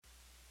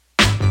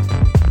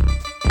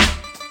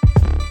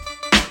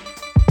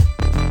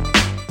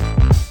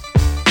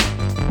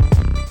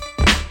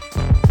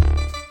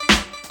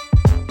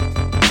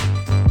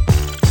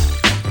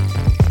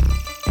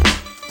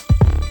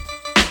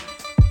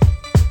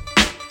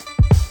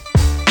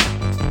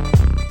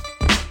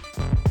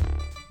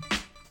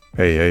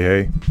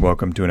Hey.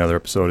 Welcome to another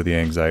episode of the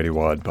Anxiety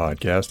WOD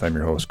podcast. I'm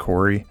your host,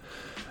 Corey.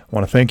 I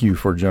want to thank you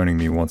for joining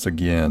me once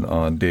again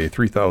on day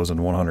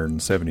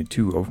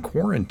 3,172 of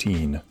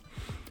quarantine.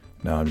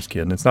 No, I'm just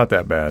kidding. It's not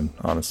that bad,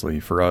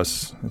 honestly. For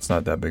us, it's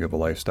not that big of a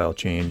lifestyle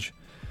change.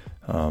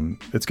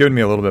 It's given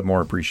me a little bit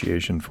more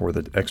appreciation for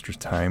the extra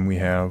time we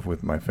have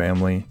with my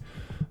family.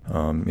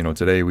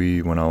 Today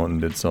we went out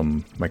and did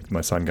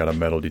my son got a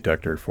metal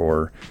detector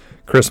for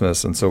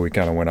Christmas, and so we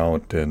kind of went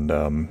out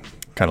and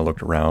kind of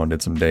looked around,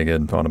 did some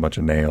digging, found a bunch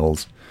of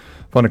nails,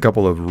 found a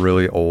couple of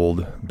really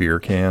old beer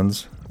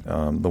cans,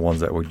 the ones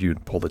that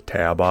you'd pull the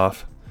tab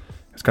off.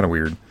 It's kind of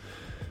weird.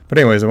 But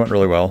anyways, it went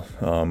really well.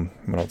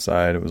 Went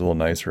outside. It was a little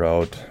nicer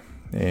out.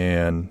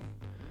 And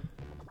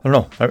I don't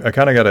know. I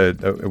kind of got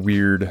a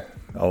weird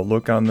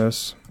outlook on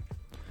this.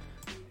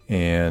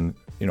 And,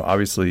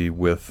 obviously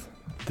with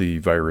the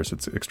virus,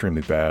 it's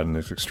extremely bad and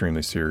it's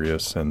extremely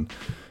serious. And,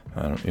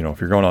 if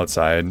you're going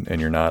outside and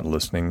you're not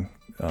listening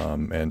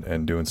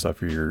and doing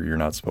stuff you're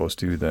not supposed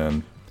to,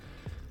 then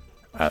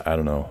I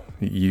don't know.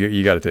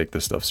 You got to take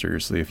this stuff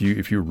seriously. If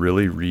you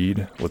really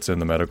read what's in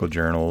the medical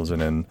journals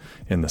and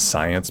in the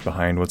science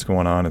behind what's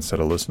going on, instead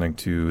of listening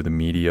to the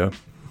media,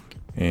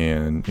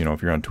 and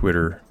if you're on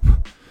Twitter,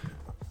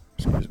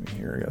 excuse me,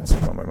 here I got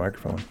something on my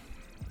microphone.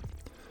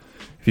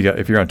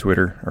 If you're on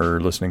Twitter or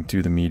listening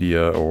to the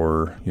media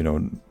or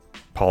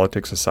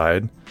politics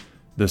aside,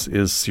 this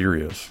is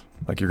serious.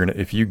 Like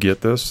if you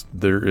get this,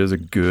 there is a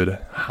good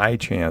high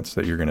chance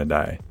that you're gonna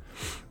die.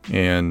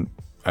 And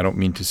I don't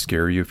mean to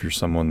scare you if you're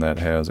someone that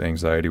has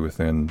anxiety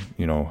within,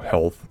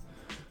 health.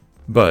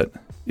 But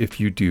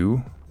if you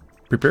do,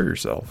 prepare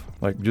yourself.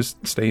 Like,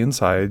 just stay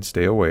inside,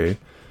 stay away,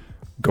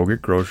 go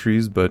get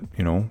groceries, but,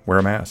 wear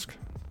a mask.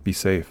 Be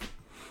safe.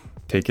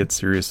 Take it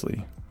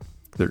seriously.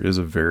 There is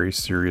a very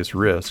serious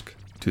risk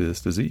to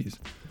this disease.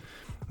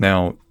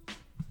 Now,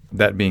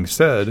 that being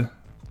said,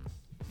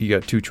 you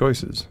got two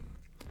choices.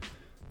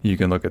 You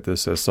can look at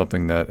this as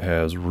something that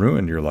has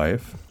ruined your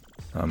life.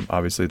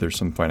 Obviously, there's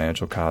some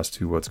financial cost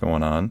to what's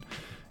going on,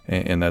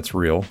 and that's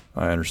real.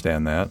 I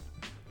understand that.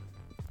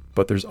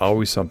 But there's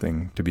always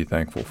something to be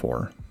thankful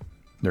for.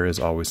 There is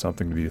always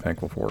something to be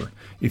thankful for.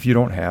 If you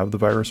don't have the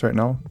virus right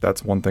now,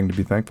 that's one thing to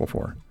be thankful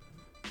for.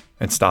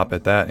 And stop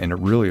at that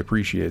and really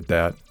appreciate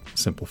that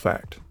simple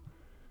fact.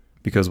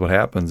 Because what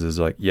happens is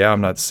I'm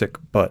not sick,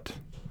 but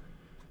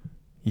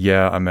I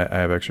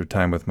have extra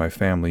time with my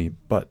family,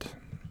 but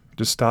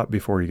just stop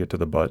before you get to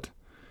the but.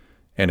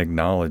 And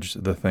acknowledge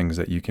the things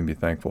that you can be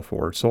thankful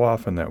for. So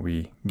often that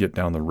we get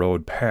down the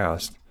road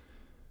past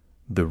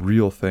the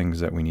real things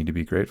that we need to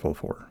be grateful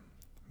for,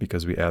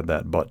 because we add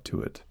that but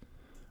to it,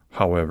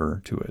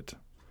 however to it,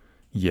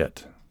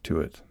 yet to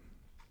it.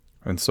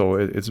 And so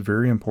it's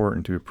very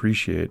important to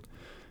appreciate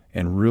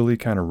and really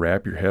kind of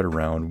wrap your head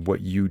around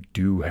what you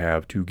do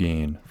have to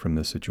gain from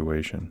this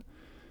situation.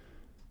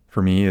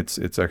 For me, it's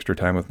extra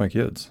time with my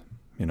kids,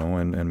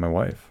 and my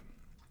wife.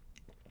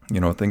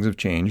 Things have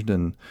changed,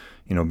 and,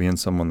 being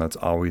someone that's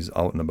always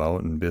out and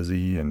about and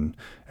busy and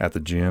at the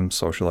gym,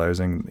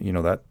 socializing,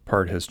 that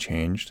part has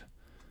changed,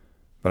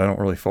 but I don't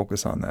really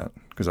focus on that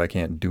because I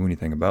can't do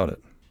anything about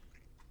it.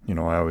 I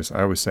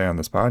always say on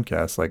this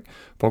podcast,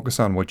 focus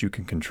on what you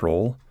can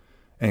control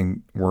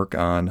and work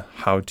on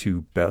how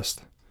to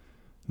best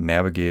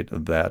navigate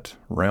that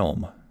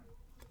realm.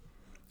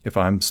 If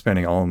I'm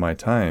spending all of my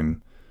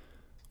time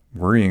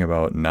worrying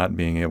about not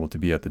being able to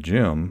be at the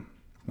gym,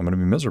 I'm going to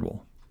be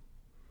miserable.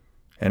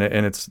 And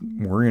it's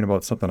worrying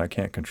about something I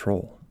can't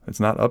control. It's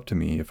not up to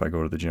me if I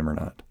go to the gym or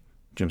not.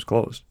 Gym's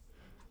closed.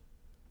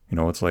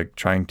 It's like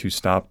trying to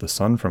stop the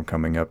sun from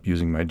coming up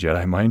using my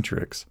Jedi mind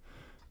tricks.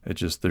 It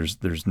just,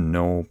 there's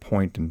no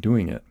point in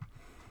doing it.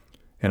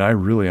 And I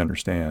really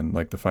understand,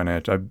 the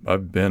financial,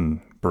 I've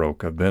been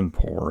broke, I've been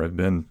poor, I've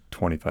been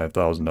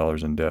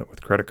 $25,000 in debt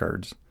with credit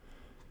cards.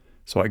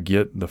 So I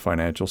get the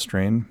financial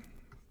strain,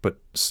 but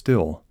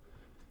still,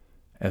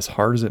 as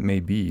hard as it may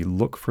be,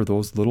 look for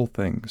those little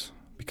things,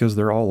 because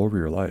they're all over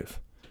your life.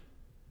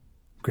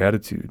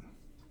 Gratitude.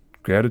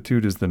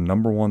 Gratitude is the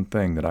number one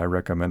thing that I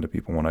recommend to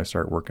people when I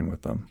start working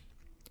with them.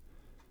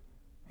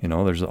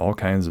 There's all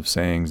kinds of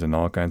sayings and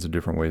all kinds of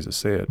different ways to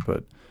say it,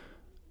 but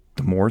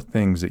the more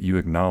things that you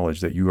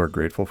acknowledge that you are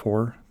grateful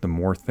for, the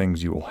more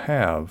things you will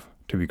have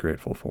to be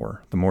grateful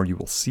for, the more you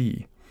will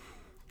see.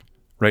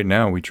 Right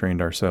now, we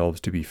trained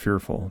ourselves to be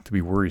fearful, to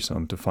be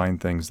worrisome, to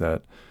find things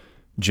that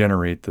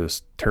generate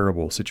this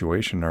terrible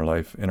situation in our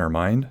life, in our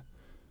mind.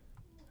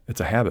 It's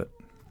a habit.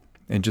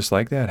 And just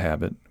like that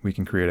habit, we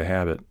can create a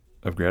habit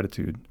of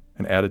gratitude,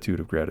 an attitude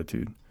of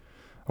gratitude,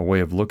 a way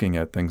of looking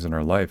at things in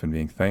our life and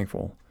being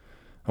thankful,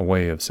 a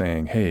way of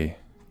saying, hey,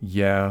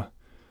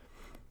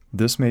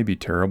 this may be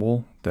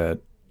terrible that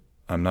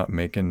I'm not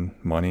making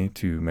money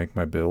to make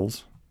my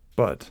bills,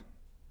 but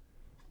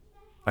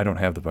I don't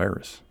have the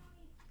virus.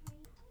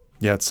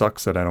 Yeah, it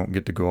sucks that I don't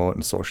get to go out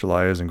and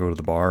socialize and go to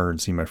the bar and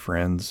see my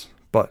friends,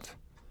 but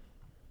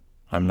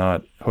I'm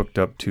not hooked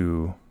up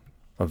to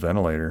a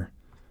ventilator.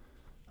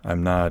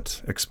 I'm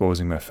not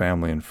exposing my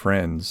family and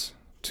friends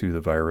to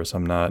the virus.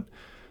 I'm not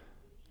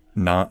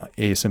not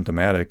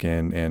asymptomatic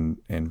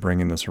and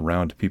bringing this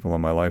around to people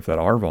in my life that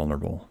are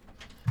vulnerable.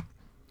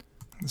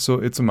 So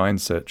it's a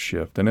mindset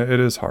shift, and it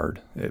is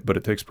hard, but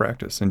it takes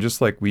practice. And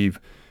just like we've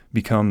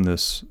become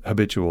this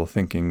habitual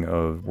thinking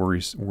of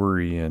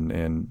worry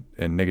and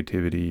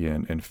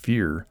negativity and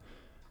fear,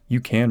 you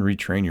can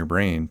retrain your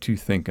brain to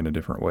think in a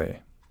different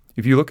way.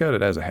 If you look at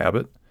it as a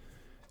habit,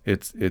 I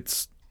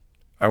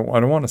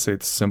don't want to say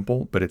it's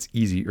simple, but it's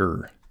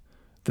easier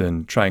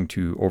than trying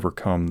to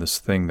overcome this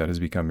thing that has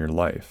become your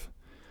life.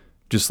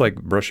 Just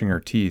like brushing our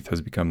teeth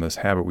has become this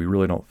habit we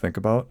really don't think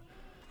about.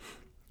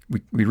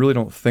 We really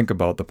don't think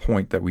about the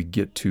point that we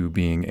get to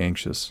being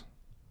anxious.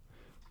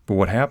 But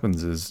what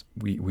happens is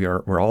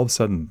we're all of a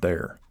sudden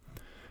there.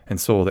 And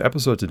so the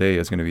episode today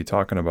is going to be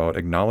talking about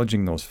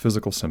acknowledging those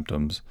physical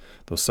symptoms,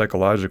 those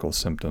psychological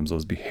symptoms,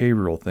 those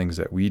behavioral things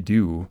that we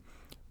do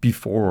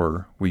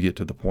before we get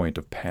to the point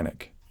of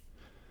panic.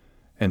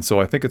 And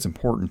so I think it's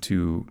important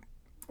to,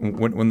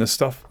 when this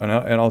stuff, and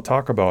I'll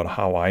talk about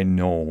how I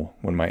know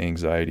when my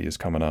anxiety is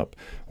coming up,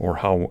 or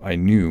how I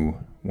knew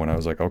when I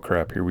was like, oh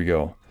crap, here we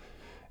go.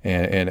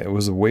 And it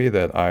was a way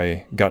that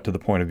I got to the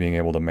point of being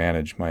able to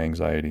manage my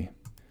anxiety.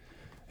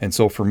 And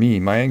so for me,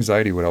 my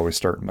anxiety would always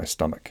start in my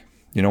stomach.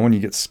 You know, when you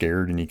get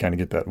scared and you kind of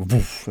get that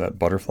woof, that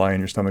butterfly in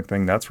your stomach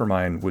thing, that's where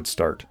mine would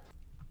start.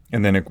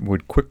 And then it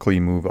would quickly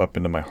move up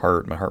into my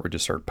heart. My heart would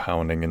just start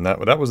pounding. And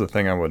that was the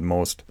thing I would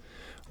most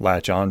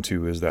latch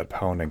onto, is that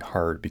pounding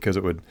heart, because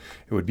it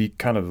would be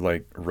kind of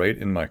like right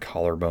in my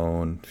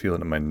collarbone, feel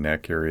it in my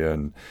neck area.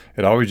 And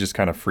it always just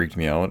kind of freaked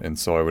me out. And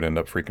so I would end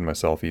up freaking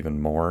myself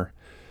even more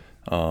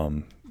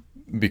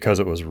because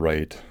it was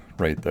right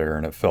there.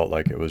 And it felt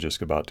like it was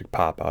just about to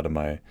pop out of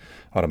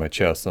my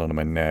chest and out of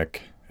my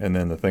neck. And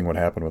then the thing would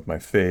happen with my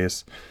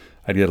face.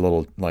 I'd get a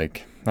little,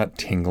 like, not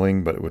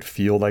tingling, but it would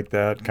feel like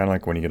that, kind of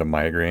like when you get a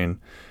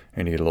migraine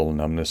and you get a little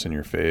numbness in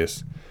your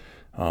face.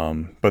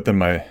 But then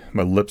my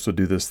lips would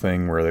do this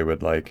thing where they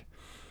would like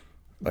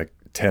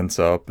tense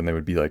up, and they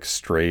would be like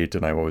straight,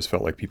 and I always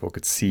felt like people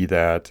could see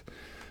that.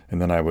 And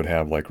then I would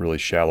have like really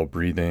shallow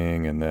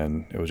breathing, and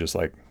then it was just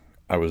like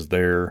I was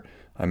there,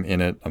 I'm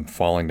in it, I'm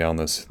falling down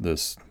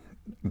this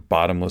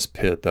bottomless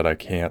pit that I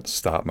can't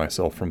stop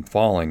myself from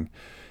falling.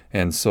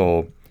 And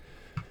so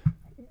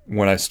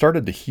when I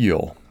started to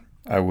heal,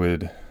 I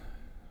would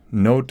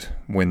note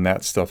when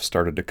that stuff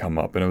started to come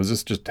up. And it was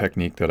just a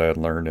technique that I had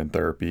learned in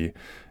therapy.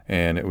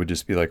 And it would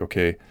just be like,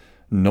 okay,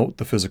 note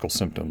the physical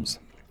symptoms.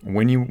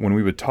 When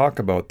we would talk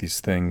about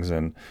these things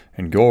and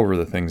go over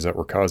the things that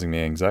were causing me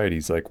anxiety,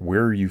 it's like,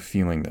 where are you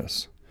feeling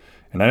this?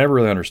 And I never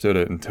really understood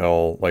it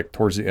until like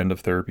towards the end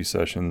of therapy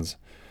sessions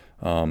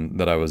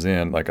that I was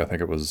in. Like, I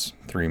think it was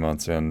 3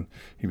 months in.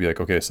 He'd be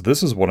like, okay, so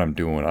this is what I'm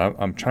doing.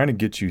 I'm trying to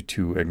get you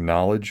to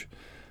acknowledge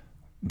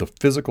the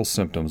physical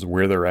symptoms,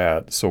 where they're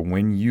at. So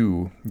when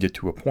you get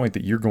to a point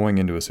that you're going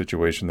into a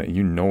situation that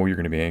you know you're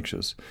going to be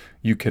anxious,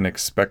 you can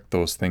expect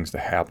those things to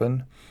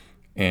happen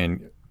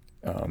and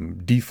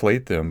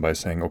deflate them by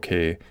saying,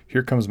 okay,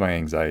 here comes my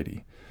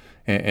anxiety.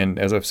 And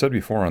as I've said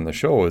before on the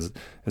show, is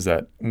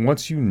that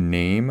once you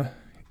name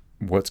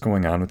what's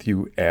going on with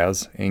you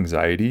as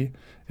anxiety,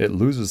 it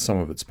loses some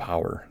of its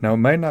power. Now, it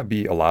might not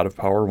be a lot of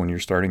power when you're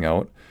starting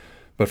out,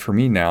 but for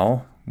me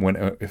now,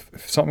 if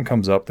something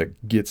comes up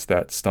that gets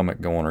that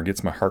stomach going or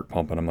gets my heart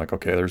pumping, I'm like,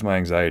 okay, there's my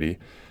anxiety.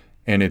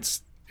 And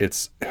it's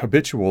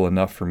habitual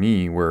enough for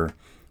me where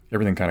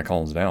everything kind of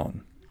calms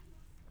down.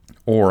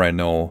 Or I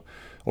know,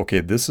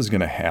 okay, this is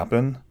going to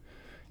happen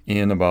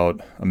in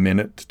about a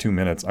minute to 2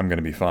 minutes. I'm going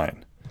to be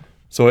fine.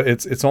 So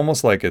it's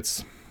almost like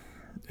it's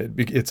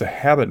a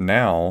habit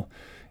now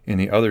in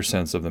the other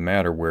sense of the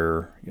matter,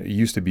 where it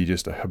used to be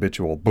just a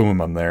habitual boom,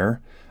 I'm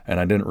there. And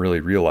I didn't really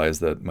realize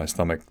that my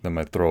stomach, then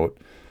my throat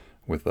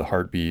with the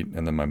heartbeat,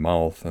 and then my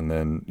mouth. And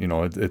then, you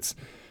know,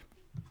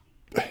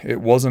 it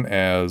wasn't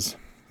as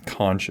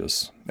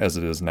conscious as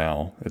it is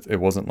now. It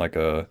wasn't like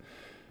not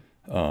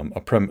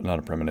a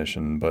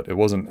premonition, but it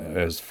wasn't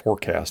as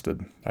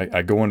forecasted.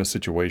 I go into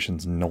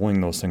situations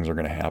knowing those things are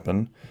going to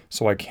happen,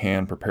 so I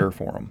can prepare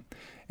for them.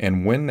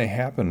 And when they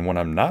happen, when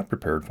I'm not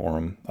prepared for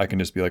them, I can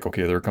just be like,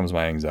 okay, there comes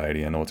my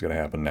anxiety. I know what's going to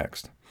happen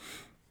next.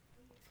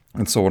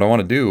 And so what I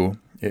want to do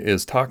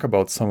is talk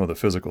about some of the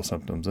physical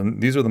symptoms.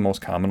 And these are the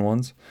most common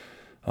ones.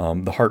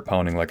 The heart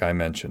pounding, like I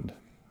mentioned.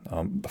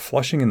 The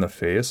flushing in the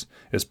face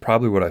is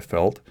probably what I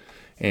felt.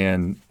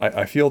 And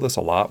I feel this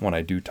a lot when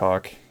I do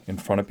talk in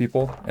front of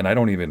people, and I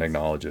don't even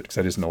acknowledge it because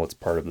I just know it's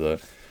part of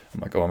I'm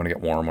like, oh, I'm going to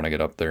get warm when I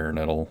get up there, and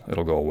it'll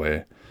go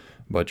away.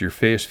 But your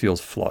face feels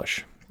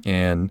flush.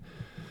 And,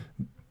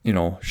 you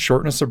know,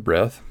 shortness of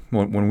breath.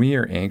 When we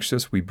are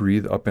anxious, we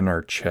breathe up in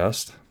our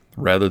chest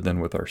rather than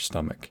with our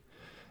stomach.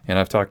 And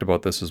I've talked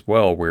about this as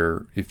well,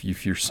 where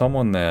if you're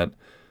someone that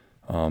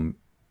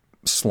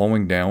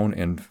slowing down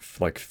and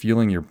like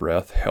feeling your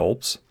breath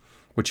helps,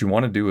 what you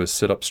want to do is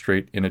sit up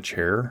straight in a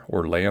chair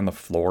or lay on the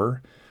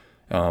floor.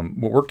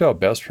 What worked out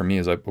best for me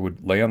is I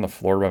would lay on the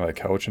floor by my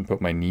couch and put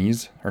my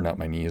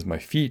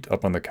feet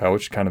up on the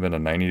couch, kind of in a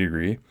 90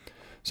 degree.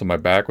 So my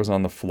back was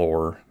on the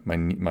floor,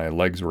 my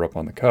legs were up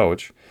on the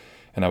couch,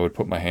 and I would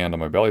put my hand on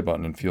my belly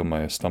button and feel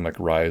my stomach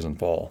rise and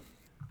fall.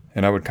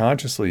 And I would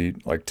consciously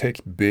like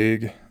take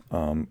big,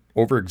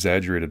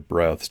 over-exaggerated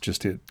breaths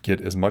just to get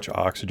as much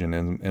oxygen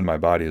in my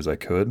body as I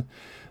could.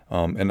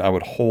 And I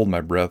would hold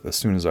my breath as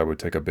soon as I would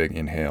take a big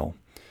inhale.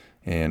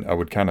 And I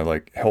would kind of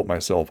like help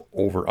myself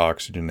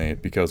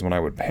over-oxygenate, because when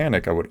I would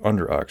panic, I would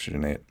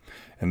under-oxygenate.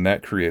 And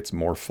that creates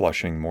more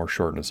flushing, more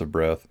shortness of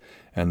breath.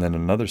 And then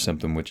another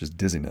symptom, which is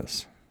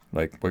dizziness.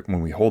 Like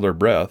when we hold our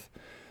breath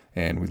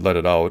and we let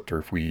it out, or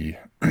if we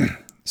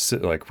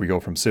sit, like we go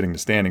from sitting to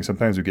standing,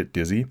 sometimes we get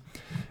dizzy.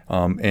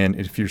 And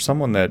if you're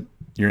someone that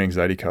your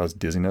anxiety causes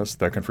dizziness,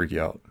 that can freak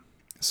you out.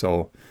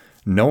 So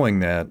knowing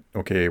that,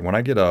 okay, when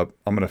I get up,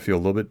 I'm going to feel a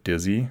little bit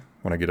dizzy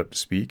when I get up to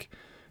speak,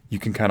 you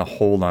can kind of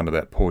hold onto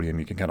that podium.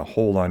 You can kind of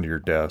hold onto your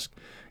desk.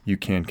 You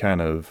can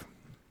kind of,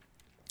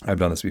 I've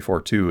done this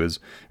before too, is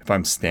if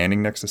I'm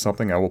standing next to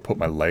something, I will put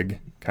my leg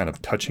kind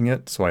of touching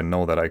it, so I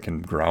know that I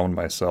can ground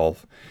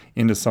myself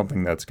into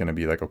something that's going to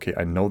be like, okay,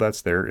 I know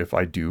that's there. If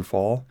I do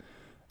fall,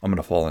 I'm going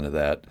to fall into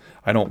that.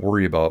 I don't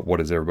worry about what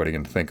is everybody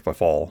going to think if I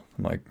fall.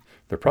 I'm like,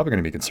 they're probably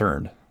going to be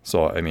concerned.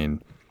 So, I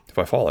mean, if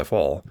I fall, I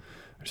fall.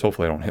 Just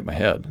hopefully I don't hit my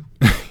head.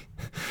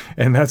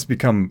 And that's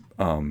become,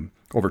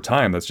 over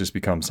time, that's just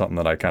become something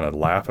that I kind of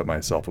laugh at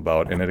myself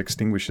about, and it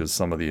extinguishes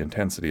some of the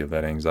intensity of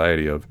that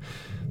anxiety of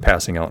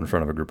passing out in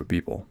front of a group of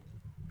people.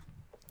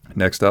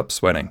 Next up,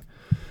 sweating.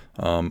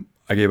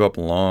 I gave up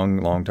a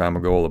long time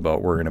ago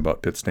about worrying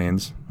about pit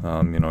stains.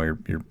 You're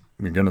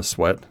going to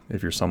sweat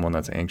if you're someone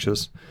that's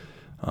anxious.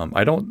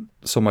 I don't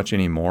so much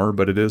anymore,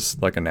 but it is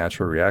like a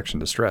natural reaction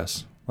to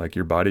stress. Like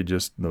your body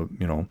just,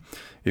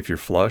 if you're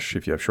flush,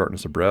 if you have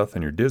shortness of breath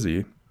and you're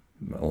dizzy,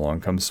 along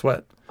comes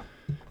sweat.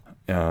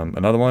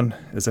 Another one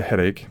is a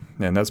headache,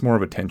 and that's more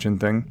of a tension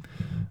thing.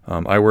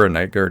 I wear a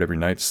night guard every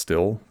night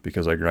still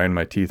because I grind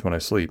my teeth when I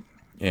sleep.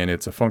 And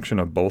it's a function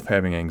of both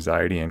having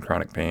anxiety and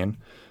chronic pain,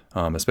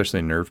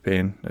 especially nerve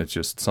pain. It's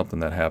just something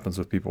that happens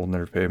with people with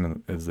nerve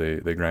pain as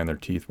they grind their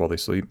teeth while they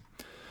sleep.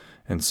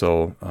 And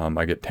so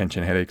I get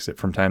tension headaches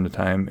from time to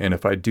time. And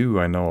if I do,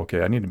 I know,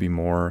 okay, I need to be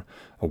more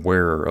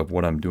aware of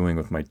what I'm doing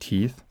with my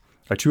teeth.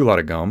 I chew a lot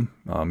of gum,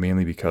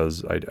 mainly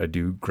because I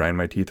do grind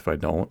my teeth if I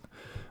don't.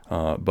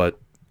 But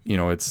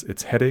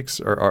it's headaches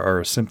are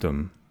a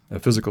symptom, a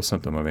physical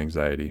symptom of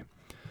anxiety.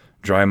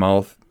 Dry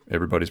mouth,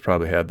 everybody's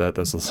probably had that.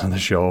 That's listening to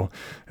the show.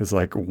 It's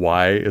like,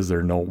 why is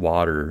there no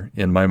water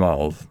in my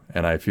mouth?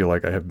 And I feel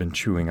like I have been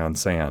chewing on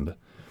sand,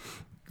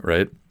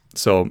 right?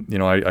 So,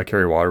 I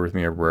carry water with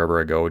me wherever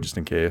I go, just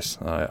in case.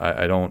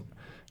 I don't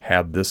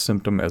have this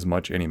symptom as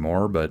much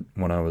anymore, but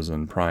when I was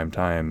in prime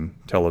time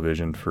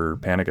television for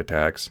panic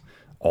attacks,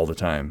 all the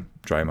time,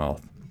 dry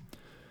mouth.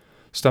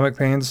 Stomach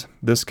pains,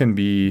 this can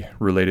be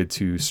related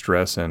to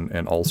stress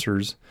and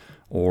ulcers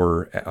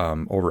or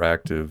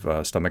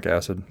overactive stomach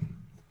acid.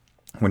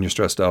 When you're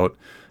stressed out,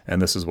 and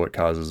this is what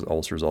causes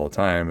ulcers all the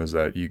time, is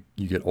that you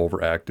get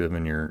overactive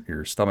and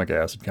your stomach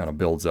acid kind of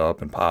builds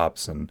up and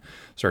pops and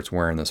starts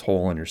wearing this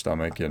hole in your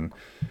stomach. And,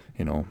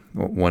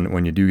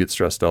 when you do get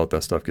stressed out,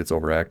 that stuff gets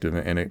overactive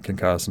and it can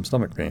cause some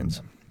stomach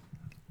pains.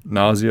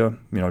 Nausea,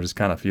 just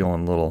kind of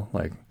feeling a little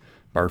like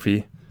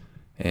barfy.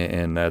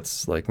 And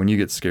that's like when you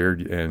get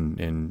scared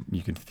and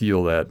you can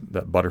feel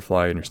that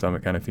butterfly in your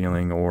stomach kind of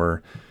feeling,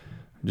 or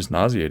just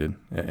nauseated.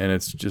 And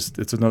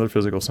it's another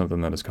physical symptom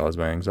that is caused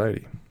by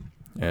anxiety.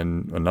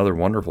 And another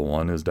wonderful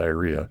one is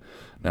diarrhea.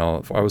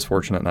 Now, I was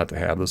fortunate not to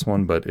have this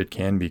one, but it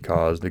can be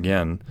caused,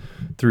 again,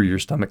 through your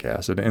stomach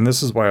acid. And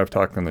this is why I've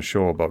talked on the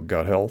show about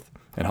gut health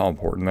and how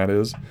important that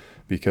is.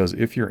 Because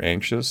if you're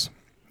anxious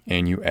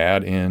and you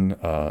add in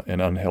an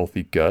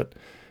unhealthy gut,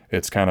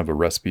 it's kind of a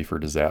recipe for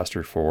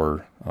disaster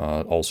for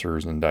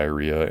ulcers and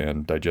diarrhea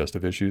and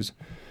digestive issues.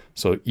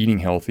 So eating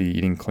healthy,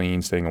 eating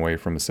clean, staying away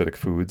from acidic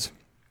foods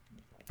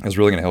is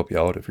really going to help you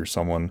out if you're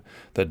someone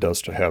that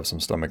does have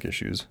some stomach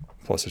issues.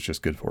 Plus, it's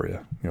just good for you.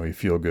 You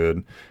feel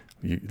good,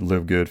 you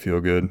live good,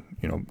 feel good,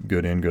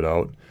 good in, good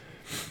out.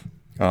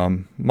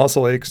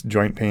 Muscle aches,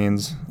 joint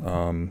pains.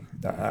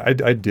 I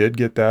did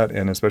get that,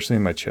 and especially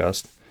in my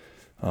chest.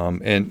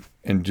 And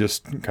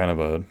just kind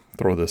of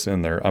throw this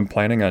in there, I'm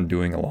planning on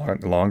doing a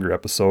longer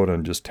episode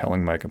and just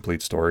telling my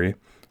complete story.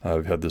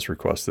 I've had this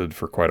requested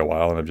for quite a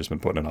while, and I've just been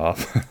putting it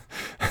off.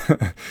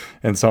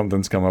 And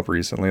something's come up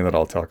recently that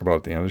I'll talk about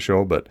at the end of the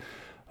show. But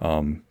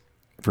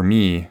for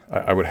me,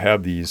 I would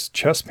have these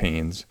chest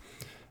pains,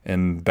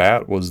 and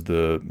that was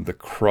the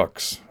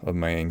crux of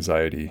my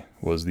anxiety,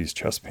 was these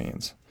chest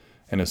pains.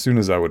 And as soon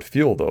as I would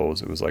feel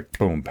those, it was like,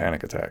 boom,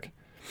 panic attack.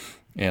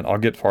 And I'll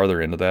get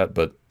farther into that,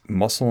 but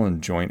muscle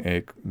and joint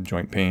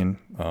pain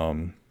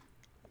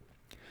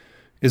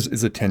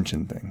is a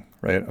tension thing,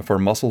 right? If our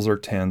muscles are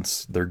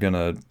tense, they're going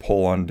to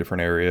pull on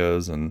different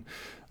areas and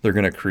they're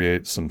going to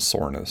create some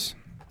soreness.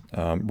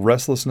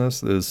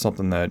 Restlessness is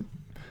something that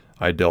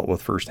I dealt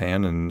with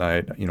firsthand, and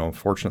I,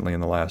 fortunately in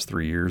the last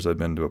 3 years, I've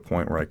been to a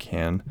point where I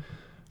can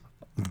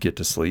get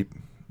to sleep.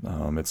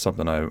 It's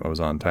something I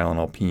was on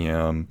Tylenol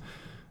PM,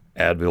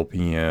 Advil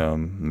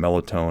PM,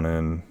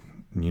 melatonin,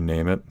 you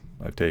name it,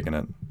 I've taken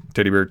it.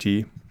 Teddy bear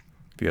tea.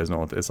 If If you guys know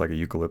what it's like, a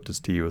eucalyptus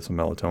tea with some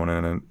melatonin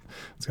in it.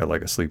 It's got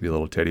like a sleepy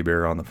little teddy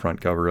bear on the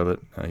front cover of it.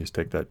 I used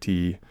to take that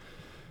tea.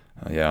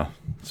 Yeah.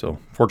 So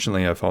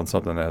fortunately, I found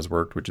something that has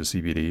worked, which is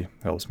CBD.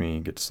 Helps me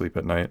get to sleep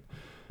at night.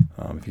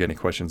 If you got any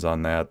questions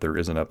on that, there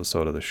is an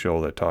episode of the show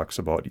that talks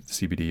about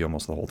CBD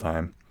almost the whole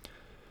time.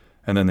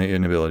 And then the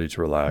inability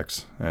to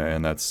relax,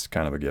 and that's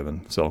kind of a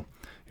given. So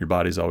your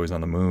body's always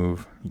on the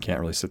move. You can't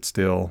really sit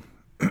still,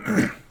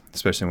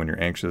 especially when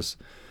you're anxious.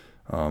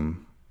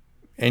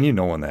 And you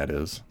know when that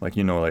is. Like,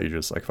 you know that you're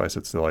just like, if I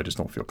sit still, I just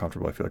don't feel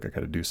comfortable. I feel like I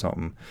got to do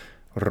something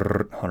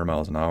 100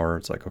 miles an hour.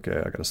 It's like, okay,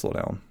 I got to slow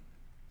down.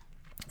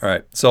 All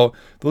right, so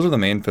those are the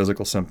main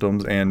physical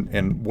symptoms,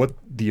 and what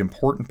the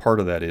important part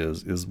of that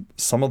is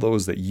some of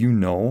those that you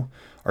know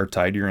are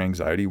tied to your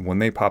anxiety, when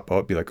they pop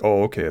up, be like,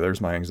 oh, okay,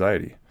 there's my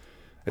anxiety.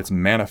 It's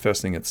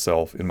manifesting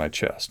itself in my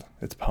chest.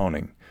 It's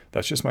pounding.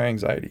 That's just my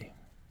anxiety,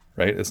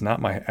 right? It's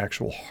not my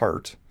actual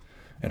heart.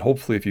 And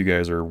hopefully if you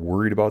guys are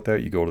worried about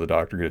that, you go to the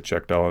doctor, get it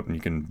checked out, and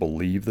you can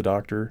believe the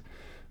doctor,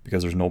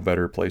 because there's no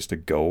better place to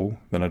go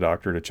than a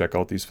doctor to check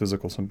out these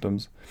physical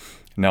symptoms.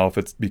 Now, if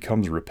it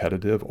becomes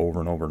repetitive over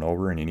and over and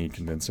over and you need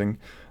convincing,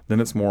 then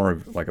it's more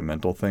of like a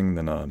mental thing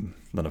than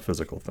a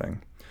physical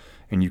thing.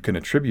 And you can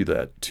attribute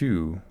that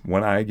to,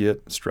 when I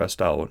get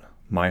stressed out,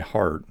 my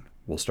heart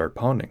will start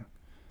pounding.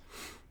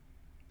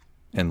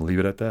 And leave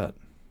it at that.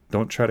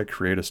 Don't try to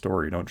create a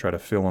story. Don't try to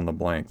fill in the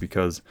blank,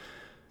 because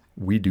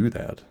we do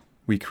that.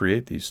 We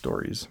create these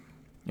stories.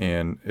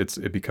 And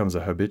it becomes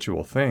a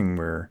habitual thing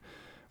where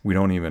we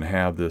don't even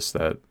have this,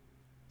 that,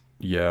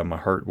 yeah, my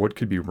heart, what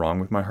could be wrong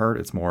with my heart?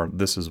 It's more,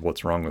 this is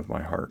what's wrong with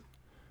my heart,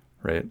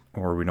 right?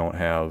 Or we don't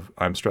have,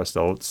 I'm stressed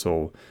out,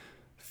 so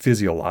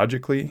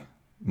physiologically,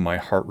 my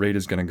heart rate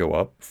is going to go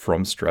up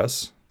from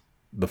stress.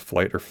 The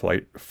flight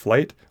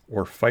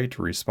or fight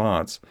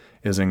response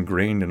is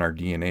ingrained in our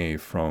DNA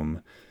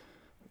from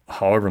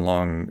however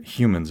long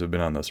humans have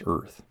been on this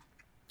earth.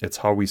 It's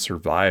how we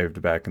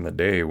survived back in the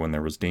day when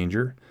there was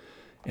danger.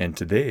 And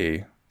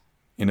today,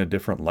 in a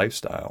different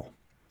lifestyle,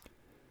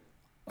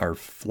 our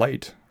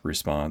flight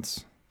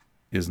response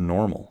is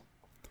normal.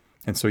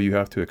 And so you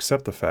have to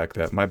accept the fact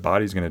that my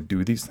body's going to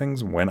do these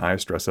things when I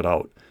stress it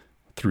out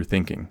through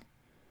thinking.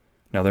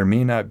 Now, there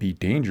may not be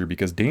danger,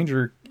 because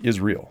danger is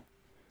real,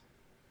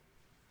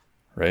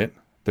 right?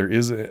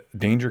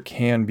 Danger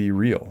can be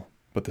real,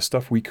 but the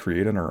stuff we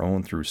create on our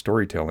own through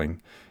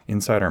storytelling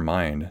inside our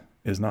mind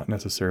is not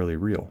necessarily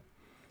real.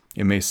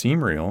 It may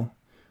seem real.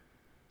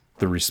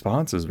 The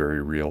response is very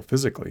real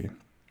physically,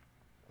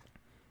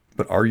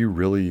 but are you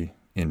really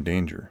in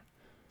danger?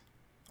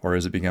 Or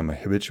has it become a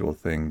habitual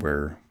thing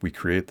where we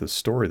create this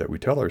story that we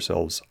tell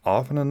ourselves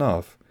often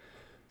enough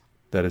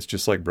that it's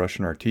just like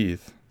brushing our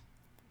teeth,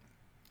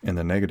 in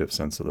the negative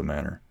sense of the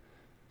manner?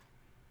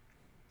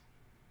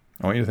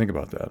 I want you to think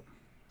about that.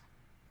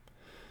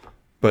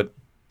 But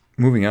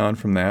moving on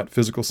from that,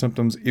 physical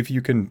symptoms, if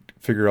you can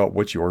figure out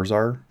what yours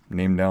are,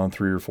 name down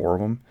 3 or 4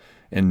 of them,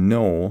 and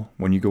know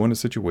when you go into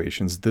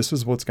situations, this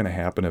is what's going to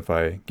happen if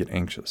I get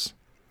anxious.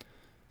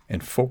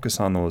 And focus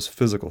on those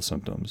physical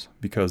symptoms,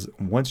 because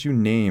once you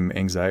name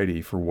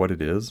anxiety for what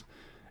it is,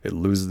 it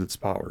loses its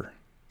power,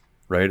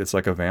 right? It's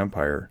like a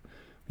vampire.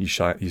 You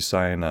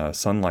shine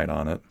sunlight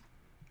on it,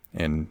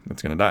 and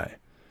it's going to die.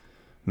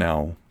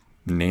 Now,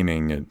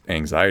 naming it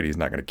anxiety is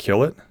not going to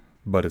kill it,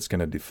 but it's going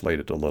to deflate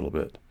it a little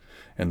bit.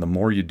 And the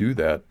more you do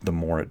that, the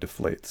more it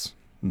deflates.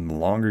 And the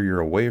longer you're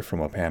away from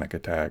a panic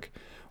attack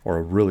or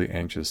a really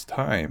anxious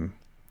time,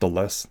 the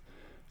less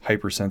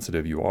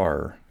hypersensitive you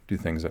are to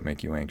things that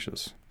make you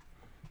anxious.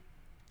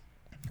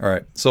 All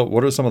right, so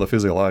what are some of the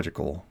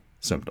physiological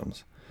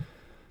symptoms?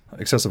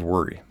 Excessive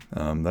worry.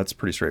 That's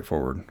pretty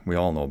straightforward. We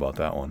all know about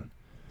that one.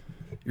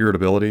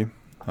 Irritability,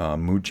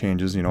 mood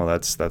changes.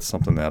 That's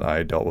something that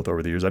I dealt with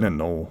over the years. I didn't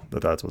know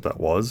that that's what that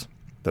was,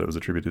 that it was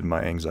attributed to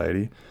my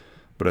anxiety.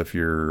 But if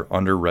you're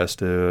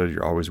under-rested,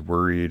 you're always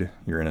worried,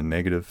 you're in a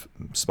negative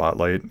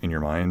spotlight in your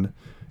mind,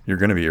 you're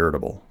going to be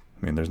irritable.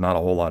 I mean, there's not a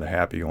whole lot of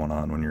happy going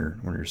on when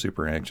you're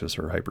super anxious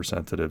or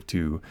hypersensitive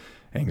to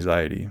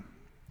anxiety.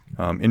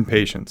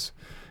 Impatience.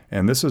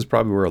 And this is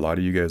probably where a lot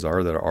of you guys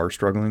are that are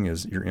struggling,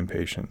 is you're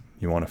impatient.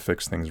 You want to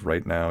fix things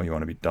right now. You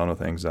want to be done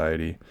with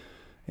anxiety.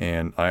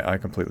 And I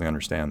completely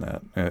understand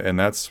that. And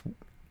that's,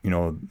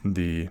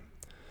 the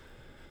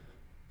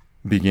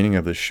beginning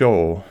of the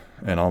show,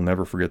 and I'll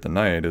never forget the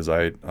night, is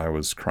I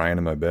was crying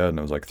in my bed, and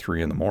it was like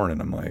 3 a.m.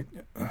 I'm like,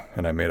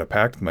 and I made a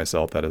pact with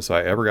myself that if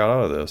I ever got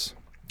out of this,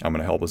 I'm going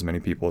to help as many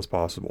people as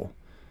possible.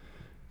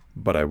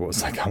 But I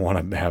was like, I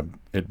want to have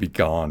it be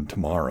gone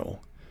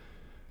tomorrow.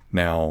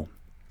 Now,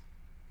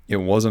 it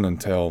wasn't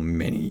until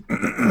many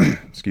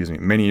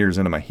years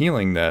into my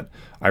healing that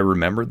I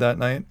remembered that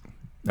night,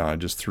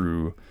 just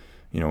through,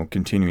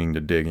 continuing to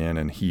dig in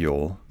and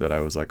heal, that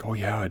I was like, oh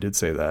yeah, I did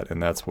say that.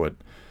 And that's what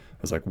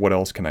I was like, what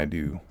else can I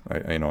do?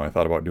 I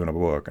thought about doing a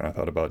book, and I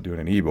thought about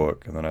doing an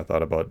ebook, and then I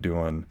thought about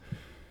doing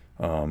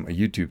a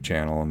YouTube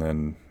channel. And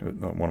then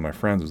one of my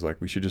friends was like,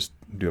 we should just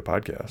do a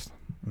podcast.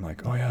 I'm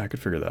like, oh yeah, I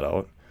could figure that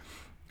out.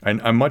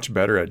 I'm much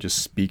better at just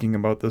speaking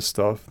about this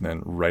stuff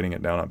than writing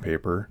it down on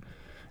paper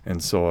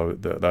And so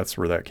that's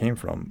where that came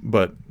from.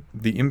 But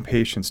the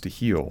impatience to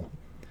heal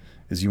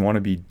is you want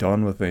to be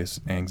done with this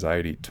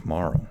anxiety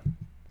tomorrow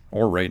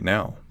or right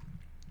now.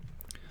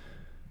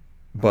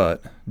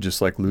 But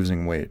just like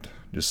losing weight,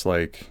 just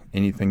like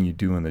anything you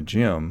do in the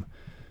gym,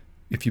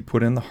 if you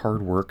put in the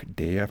hard work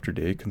day after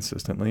day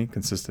consistently,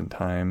 consistent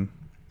time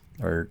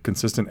or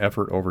consistent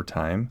effort over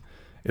time,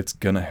 it's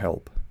going to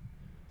help.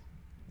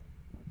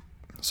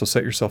 So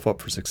set yourself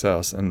up for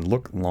success and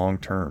look long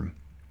term.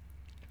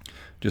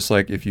 Just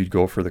like if you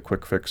go for the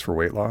quick fix for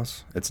weight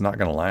loss, it's not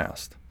going to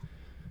last.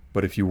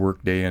 But if you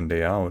work day in,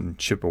 day out and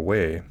chip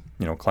away,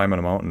 climbing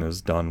a mountain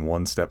is done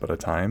one step at a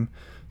time.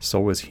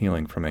 So is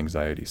healing from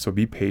anxiety. So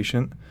be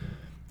patient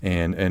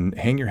and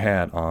hang your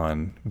hat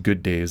on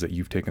good days that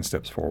you've taken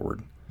steps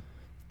forward.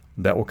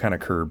 That will kind of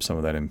curb some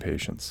of that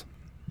impatience.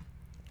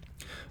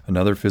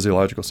 Another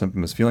physiological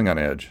symptom is feeling on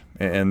edge.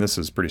 And this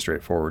is pretty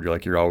straightforward.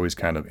 You're always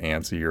kind of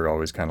antsy. You're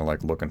always kind of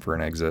like looking for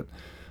an exit.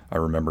 I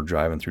remember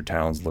driving through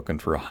towns looking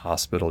for a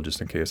hospital just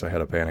in case I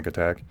had a panic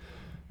attack.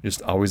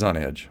 Just always on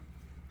edge.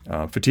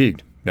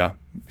 Fatigued. Yeah.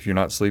 If you're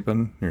not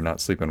sleeping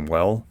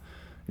well,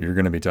 you're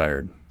going to be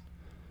tired.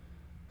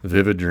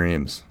 Vivid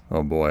dreams.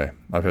 Oh boy.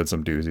 I've had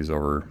some doozies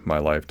over my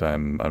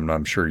lifetime.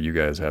 I'm sure you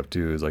guys have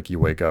too. It's like you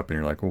wake up and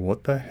you're like, well,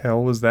 what the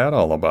hell was that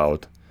all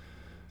about?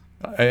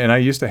 And I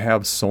used to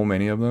have so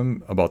many of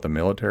them about the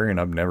military, and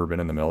I've never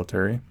been in the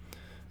military.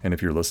 And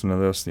if you're listening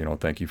to this,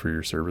 thank you for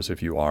your service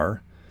if you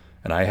are.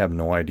 And I have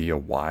no idea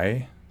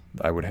why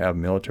I would have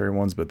military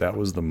ones, but that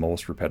was the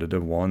most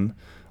repetitive one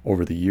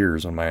over the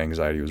years when my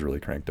anxiety was really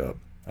cranked up.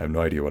 I have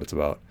no idea what it's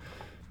about.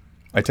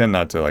 I tend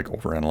not to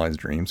overanalyze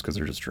dreams because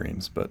they're just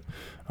dreams. But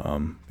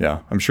yeah,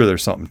 I'm sure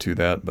there's something to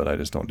that, but I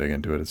just don't dig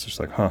into it. It's just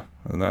like,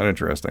 isn't that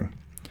interesting?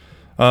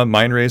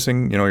 Mind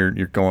racing, you're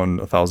going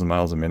 1,000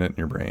 miles a minute in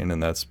your brain,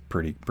 and that's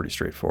pretty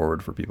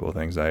straightforward for people with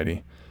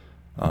anxiety.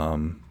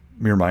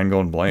 Your mind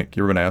going blank.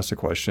 You ever been asked a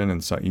question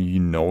and so you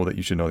know that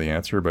you should know the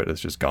answer, but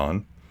it's just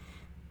gone?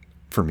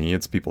 For me,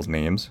 it's people's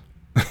names.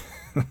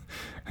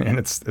 And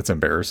it's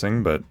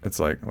embarrassing, but it's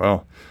like,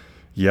 well,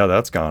 yeah,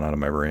 that's gone out of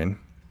my brain.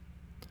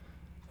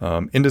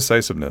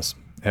 Indecisiveness,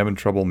 having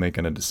trouble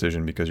making a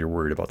decision because you're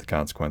worried about the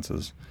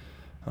consequences.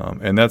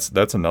 And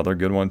that's another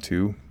good one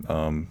too.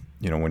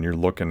 When you're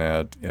looking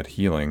at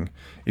healing,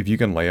 if you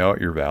can lay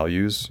out your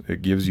values,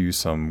 it gives you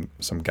some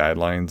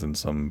guidelines and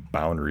some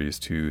boundaries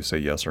to say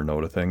yes or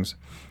no to things.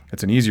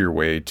 It's an easier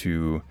way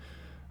to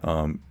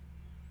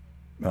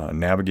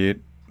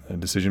navigate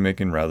decision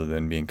making rather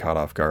than being caught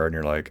off guard and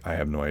you're like, I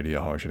have no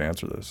idea how I should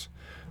answer this.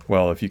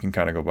 Well, if you can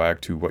kind of go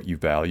back to what you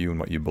value and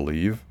what you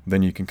believe,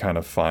 then you can kind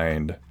of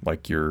find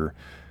like your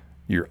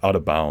out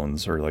of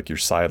bounds or like your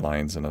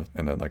sidelines in a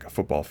like a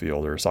football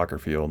field or a soccer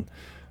field.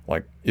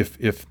 Like if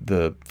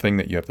the thing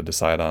that you have to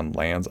decide on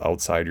lands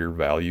outside your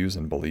values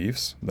and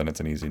beliefs, then it's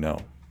an easy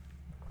no.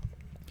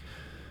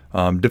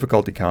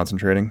 Difficulty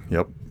concentrating.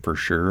 Yep, for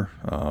sure.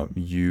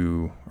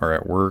 You are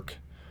at work.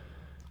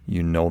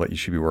 You know that you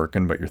should be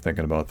working, but you're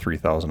thinking about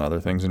 3,000 other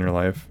things in your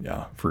life.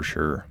 Yeah, for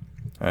sure.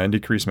 And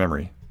decreased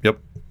memory. Yep,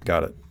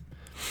 got it.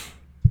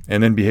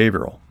 And then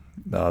behavioral.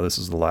 This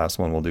is the last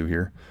one we'll do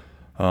here.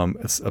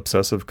 It's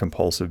obsessive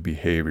compulsive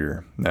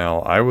behavior. Now,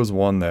 I was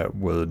one that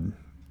would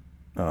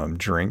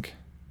drink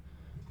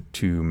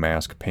to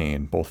mask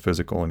pain, both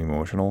physical and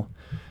emotional.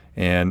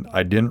 And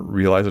I didn't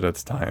realize it at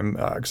the time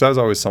because I was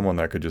always someone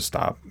that could just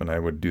stop, and I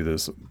would do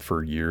this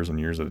for years and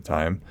years at a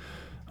time,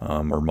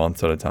 or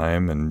months at a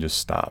time, and just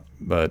stop.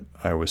 But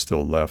I was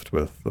still left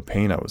with the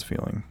pain I was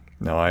feeling.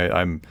 Now,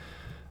 I'm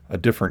a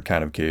different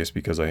kind of case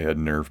because I had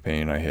nerve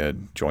pain, I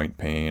had joint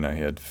pain, I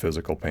had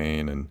physical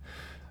pain, and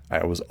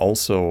I was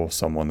also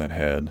someone that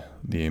had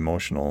the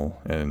emotional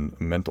and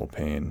mental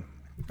pain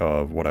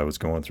of what I was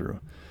going through.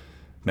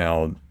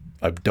 Now,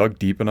 I've dug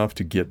deep enough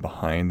to get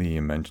behind the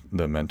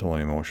mental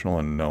and emotional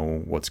and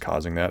know what's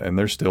causing that. And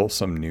there's still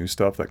some new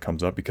stuff that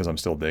comes up because I'm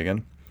still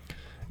digging.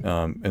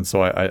 And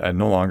so I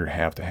no longer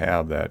have to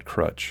have that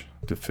crutch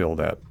to fill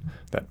that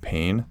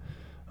pain.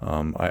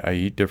 I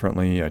eat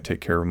differently. I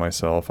take care of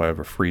myself. I have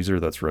a freezer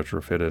that's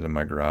retrofitted in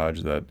my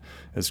garage that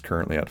is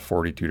currently at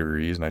 42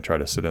 degrees, and I try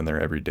to sit in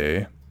there every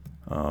day,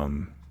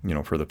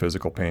 for the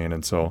physical pain.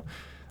 And so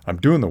I'm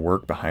doing the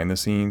work behind the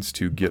scenes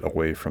to get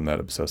away from that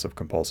obsessive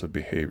compulsive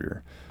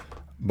behavior.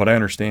 But I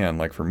understand,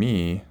 like for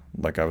me,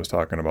 like I was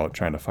talking about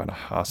trying to find a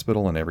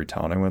hospital in every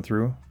town I went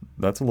through,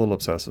 that's a little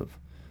obsessive.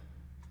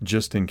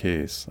 Just in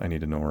case I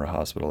need to know where a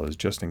hospital is,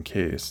 just in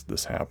case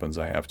this happens,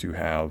 I have to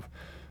have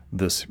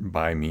this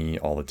by me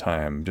all the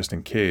time. Just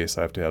in case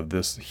I have to have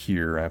this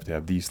here, I have to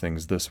have these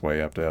things this way,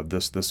 I have to have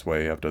this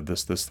way, I have to have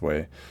this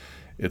way.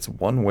 It's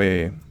one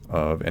way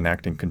of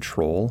enacting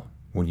control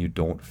when you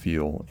don't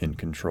feel in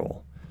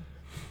control.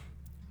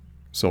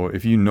 So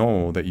if you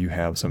know that you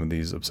have some of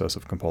these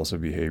obsessive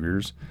compulsive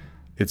behaviors,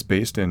 it's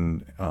based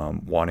in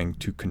wanting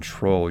to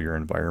control your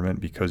environment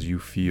because you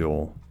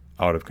feel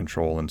out of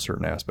control in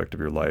certain aspect of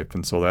your life.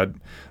 And so that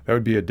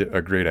would be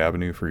a great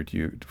avenue for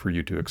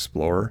you to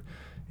explore,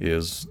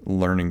 is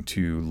learning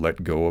to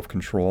let go of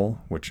control,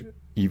 which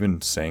even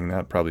saying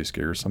that probably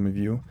scares some of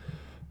you.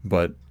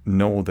 but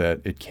know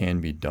that it can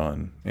be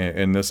done.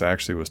 And this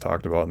actually was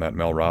talked about in that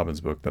Mel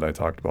Robbins book that I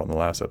talked about in the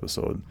last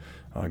episode,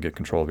 Get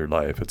Control of Your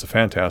Life. It's a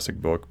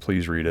fantastic book.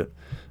 Please read it.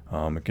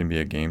 It can be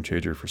a game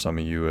changer for some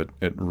of you.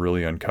 It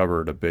really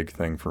uncovered a big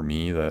thing for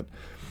me that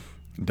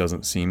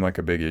doesn't seem like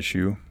a big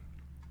issue.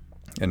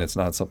 And it's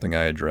not something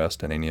I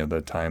addressed in any of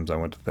the times I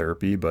went to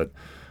therapy. But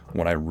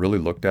when I really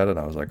looked at it,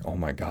 I was like, oh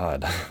my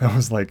God, that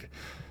was like,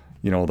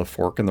 the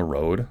fork in the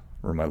road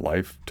where my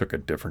life took a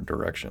different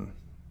direction.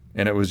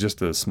 And it was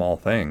just a small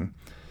thing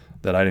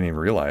that I didn't even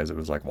realize. It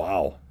was like,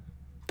 wow,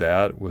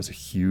 that was a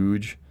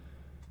huge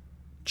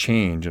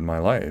change in my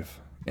life.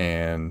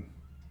 And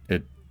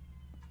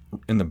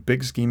in the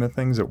big scheme of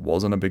things, it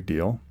wasn't a big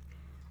deal.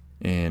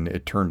 And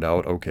it turned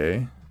out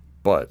okay.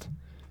 But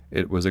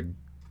it was a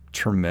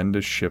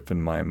tremendous shift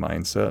in my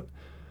mindset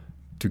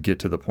to get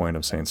to the point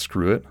of saying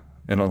screw it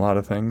in a lot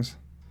of things.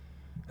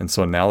 And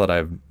so now that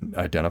I've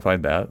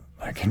identified that,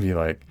 I can be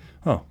like,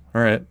 oh,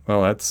 all right,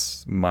 well,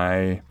 that's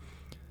my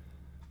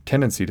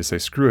tendency to say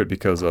screw it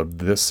because of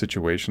this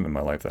situation in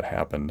my life that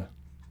happened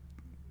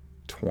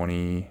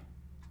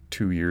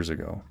 22 years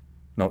ago.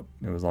 No,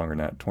 it was longer than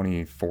that,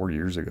 24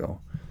 years ago.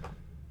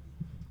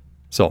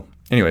 So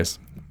anyways,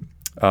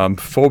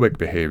 phobic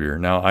behavior.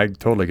 Now I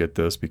totally get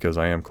this because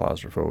I am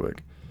claustrophobic.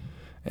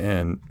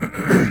 And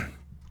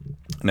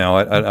now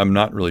I'm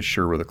not really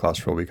sure where the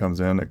claustrophobia comes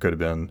in. It could have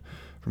been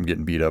from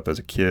getting beat up as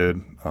a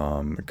kid.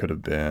 It could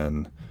have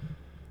been,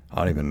 I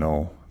don't even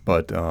know.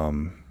 But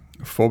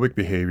phobic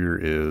behavior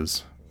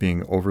is being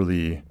not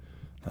overly,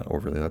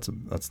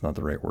 that's not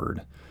the right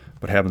word,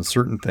 but having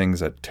certain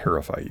things that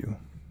terrify you.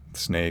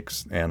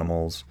 Snakes,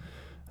 animals.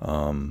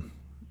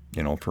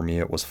 For me,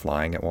 it was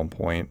flying at one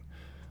point.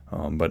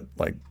 But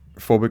like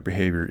phobic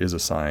behavior is a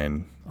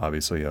sign,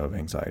 obviously, of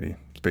anxiety.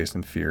 It's based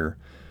in fear.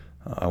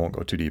 I won't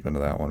go too deep into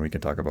that one. We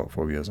can talk about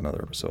phobias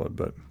another episode.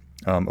 But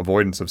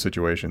avoidance of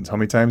situations. How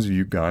many times have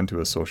you gone to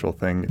a social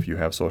thing if you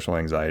have social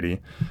anxiety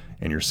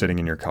and you're sitting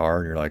in your car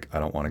and you're like, I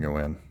don't want to go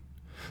in?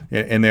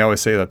 And they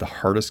always say that the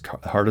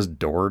hardest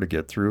door to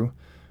get through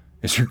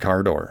is your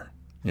car door.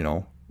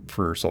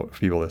 For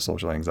people with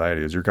social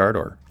anxiety is your car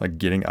door, like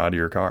getting out of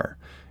your car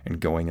and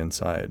going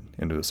inside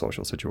into a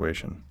social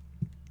situation.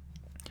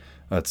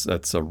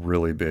 That's a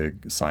really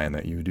big sign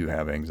that you do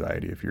have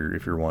anxiety if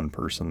you're one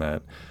person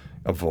that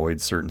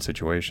avoids certain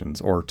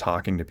situations, or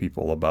talking to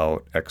people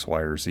about X,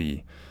 Y, or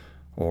Z,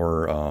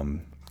 or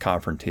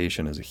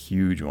confrontation is a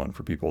huge one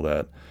for people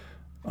that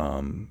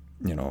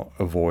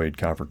avoid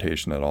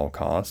confrontation at all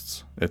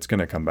costs. It's going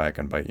to come back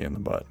and bite you in the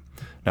butt.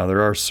 Now,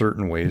 there are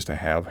certain ways to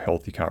have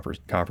healthy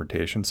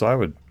confrontation. So I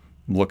would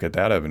look at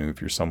that avenue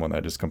if you're someone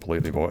that just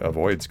completely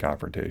avoids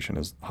confrontation,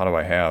 is how do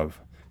I have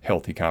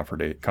healthy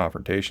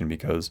confrontation?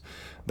 Because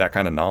that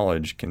kind of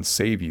knowledge can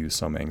save you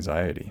some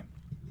anxiety.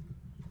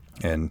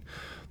 And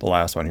the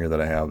last one here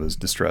that I have is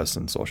distress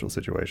in social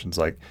situations.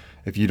 Like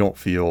if you don't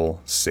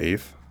feel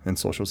safe in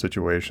social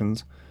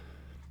situations,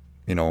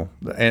 and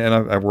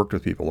I've worked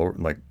with people,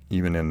 like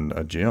even in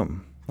a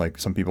gym. Like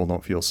some people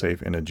don't feel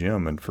safe in a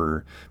gym, and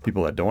for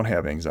people that don't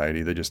have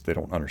anxiety, they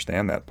don't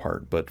understand that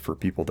part. But for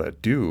people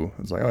that do,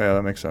 it's like, oh yeah,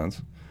 that makes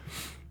sense.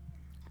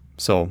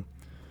 So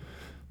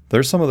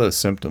there's some of the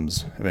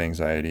symptoms of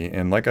anxiety.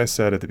 And like I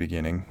said at the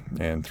beginning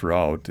and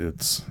throughout,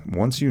 it's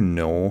once you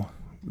know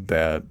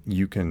that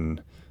you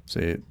can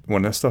say,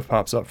 when this stuff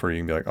pops up for you,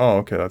 you can be like, oh,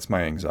 okay, that's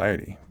my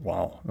anxiety.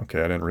 Wow. Okay.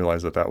 I didn't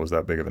realize that was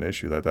that big of an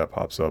issue, that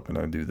pops up and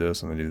I do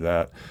this and I do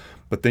that.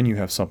 But then you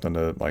have something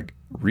to like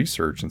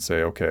research and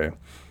say, okay,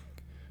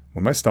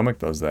 when my stomach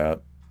does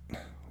that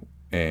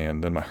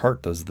and then my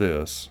heart does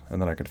this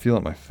and then I can feel it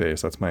in my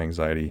face, that's my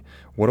anxiety.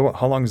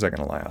 How long is that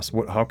going to last?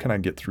 How can I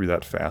get through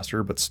that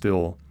faster, but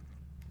still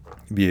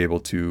be able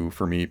to,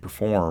 for me,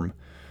 perform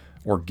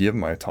or give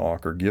my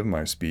talk or give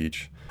my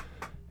speech,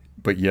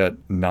 but yet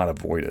not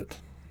avoid it?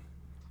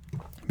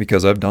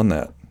 Because I've done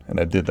that, and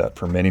I did that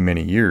for many,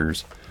 many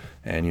years.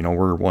 And,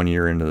 we're 1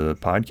 year into the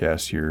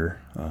podcast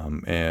here,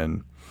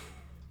 and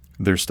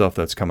there's stuff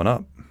that's coming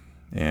up,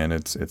 and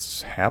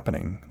it's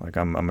happening. Like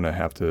I'm going to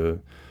have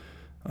to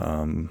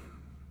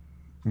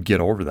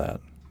get over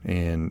that.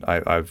 And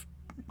I've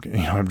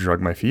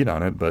dragged my feet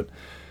on it, but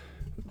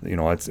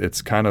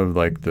it's kind of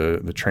like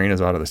the train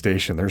is out of the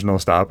station. There's no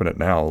stopping it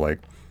now. Like,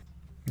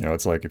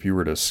 it's like if you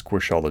were to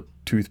squish all the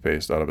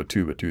toothpaste out of a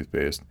tube of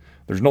toothpaste,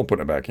 there's no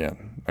putting it back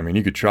in. I mean,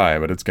 you could try,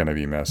 but it's going to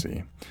be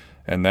messy.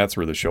 And that's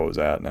where the show is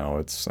at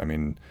now.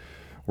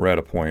 We're at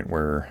a point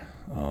where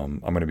I'm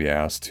going to be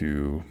asked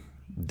to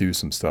do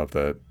some stuff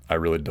that I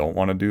really don't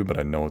want to do, but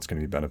I know it's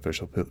going to be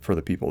beneficial for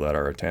the people that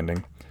are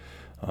attending.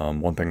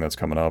 One thing that's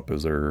coming up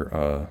is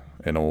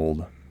an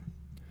old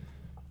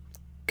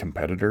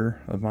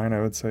competitor of mine,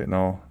 I would say.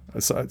 No,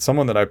 it's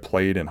someone that I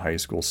played in high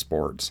school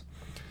sports,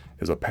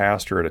 is a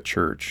pastor at a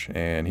church,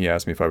 and he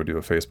asked me if I would do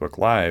a Facebook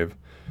Live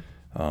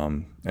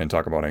and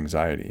talk about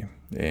anxiety.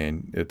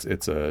 And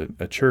it's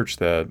a church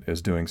that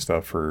is doing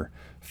stuff for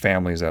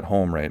families at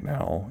home right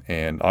now,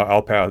 and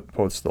I'll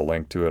post the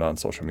link to it on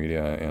social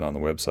media and on the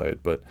website.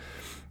 But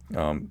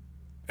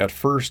at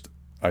first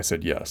I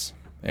said yes,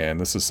 And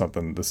this is, I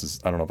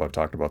don't know if I've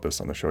talked about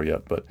this on the show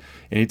yet, but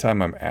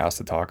anytime I'm asked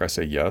to talk, I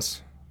say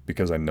yes,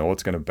 because I know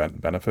it's going to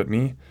benefit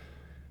me.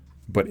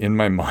 But in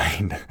my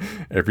mind,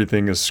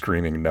 everything is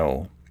screaming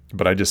no,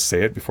 but I just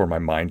say it before my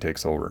mind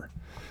takes over.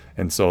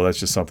 And so that's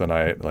just something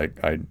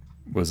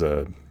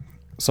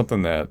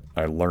something that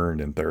I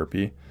learned in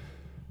therapy.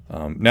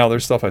 Now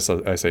there's stuff I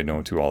say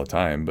no to all the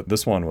time, but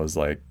this one was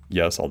like,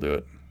 yes, I'll do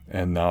it.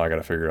 And now I got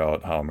to figure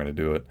out how I'm going to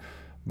do it,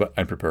 but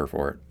I'm prepared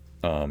for it.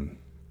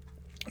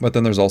 But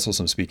then there's also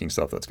some speaking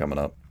stuff that's coming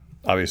up.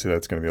 Obviously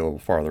that's going to be a little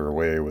farther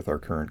away with our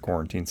current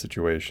quarantine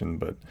situation,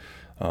 but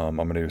I'm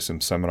going to do some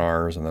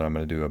seminars, and then I'm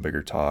going to do a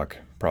bigger talk,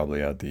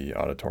 probably at the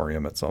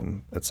auditorium at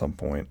some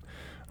point.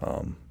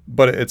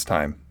 But it's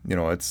time,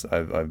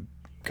 I've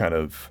kind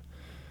of,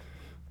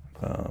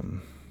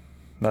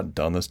 not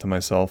done this to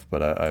myself,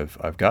 but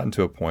I've gotten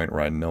to a point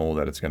where I know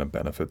that it's going to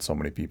benefit so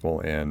many people,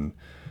 and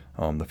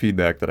the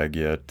feedback that I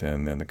get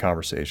and the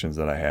conversations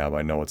that I have,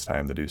 I know it's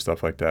time to do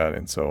stuff like that.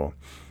 And so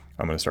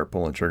I'm going to start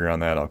pulling the trigger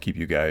on that. I'll keep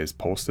you guys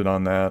posted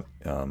on that.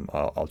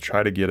 I'll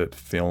try to get it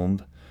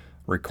filmed,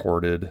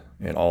 recorded,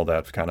 and all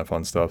that kind of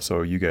fun stuff,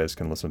 so you guys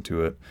can listen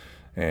to it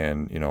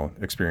and,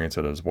 experience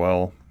it as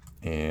well.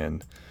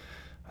 And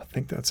I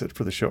think that's it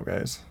for the show,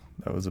 guys.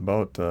 That was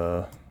about,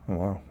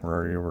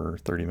 we're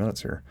 30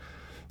 minutes here.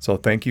 So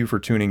thank you for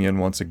tuning in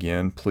once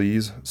again.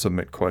 Please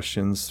submit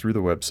questions through the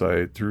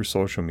website, through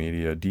social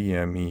media,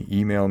 DM me,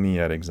 email me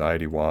at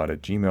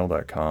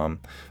anxietywod@gmail.com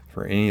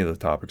for any of the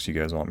topics you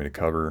guys want me to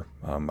cover.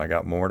 I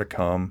got more to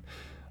come.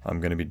 I'm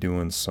going to be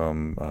doing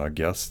some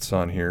guests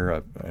on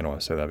here. I know I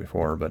said that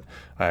before, but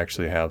I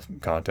actually have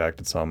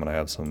contacted some, and I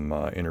have some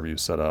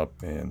interviews set up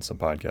and some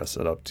podcasts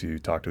set up to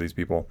talk to these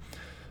people.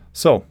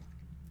 So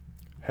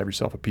have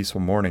yourself a peaceful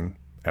morning,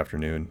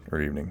 afternoon,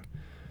 or evening,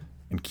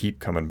 and keep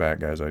coming back,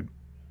 guys. I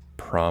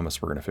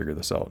promise we're going to figure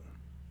this out.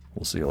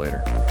 We'll see you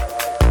later.